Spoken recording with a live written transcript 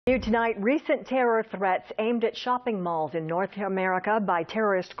New tonight, recent terror threats aimed at shopping malls in North America by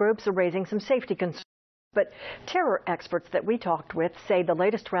terrorist groups are raising some safety concerns. But terror experts that we talked with say the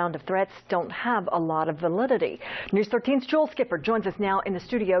latest round of threats don't have a lot of validity. News 13's Joel Skipper joins us now in the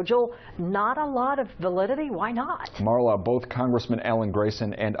studio. Joel, not a lot of validity? Why not? Marla, both Congressman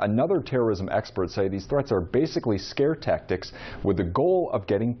Grayson and another terrorism expert say these threats are basically scare tactics with the goal of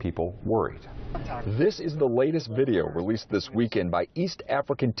getting people worried. This is the latest video released this weekend by East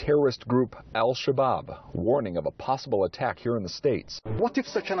African terrorist group Al-Shabaab, warning of a possible attack here in the States. What if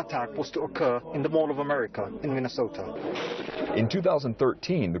such an attack was to occur in the Mall of America in Minnesota? In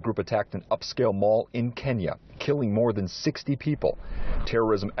 2013, the group attacked an upscale mall in Kenya, killing more than 60 people.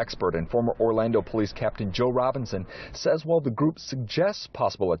 Terrorism expert and former Orlando Police Captain Joe Robinson says while the group suggests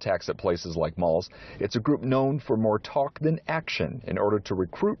possible attacks at places like malls, it's a group known for more talk than action in order to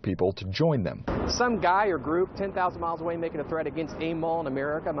recruit people to join them. Some guy or group 10,000 miles away making a threat against a mall in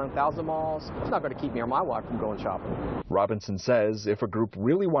America among 1,000 malls, it's not going to keep me or my wife from going shopping. Robinson says if a group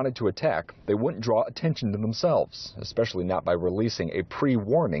really wanted to attack, they wouldn't draw attention to themselves, especially not by releasing a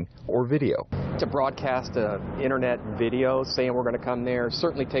pre-warning or video. To broadcast an internet video saying we're going to come there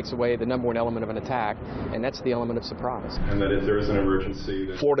certainly takes away the number one element of an attack, and that's the element of surprise. And that if there is an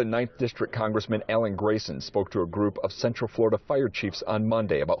emergency... Florida 9th District Congressman Grayson spoke to a group of Central Florida fire chiefs on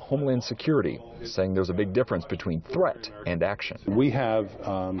Monday about Homeland Security, saying there's a big difference between threat and action. We have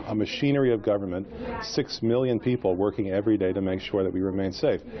a machinery of government, 6 million people working every day to make sure that we remain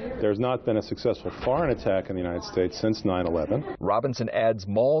safe. There's not been a successful foreign attack in the United States since 9/11. Robinson adds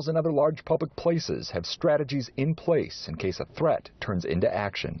malls and other large public places have strategies in place in case a threat turns into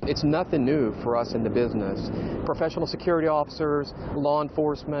action. It's nothing new for us in the business. Professional security officers, law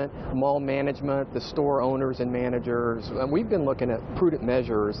enforcement, mall management, the store owners and managers, and we've been looking at prudent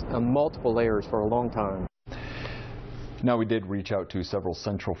measures on multiple layers for a long time. Now, we did reach out to several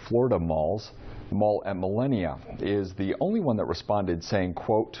Central Florida malls. The mall at Millenia is the only one that responded saying,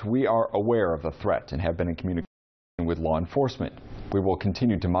 quote, "We are aware of the threat and have been in communication with law enforcement. We will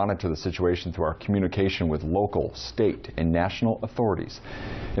continue to monitor the situation through our communication with local, state, and national authorities."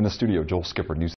 In the studio, Joel Skipper, News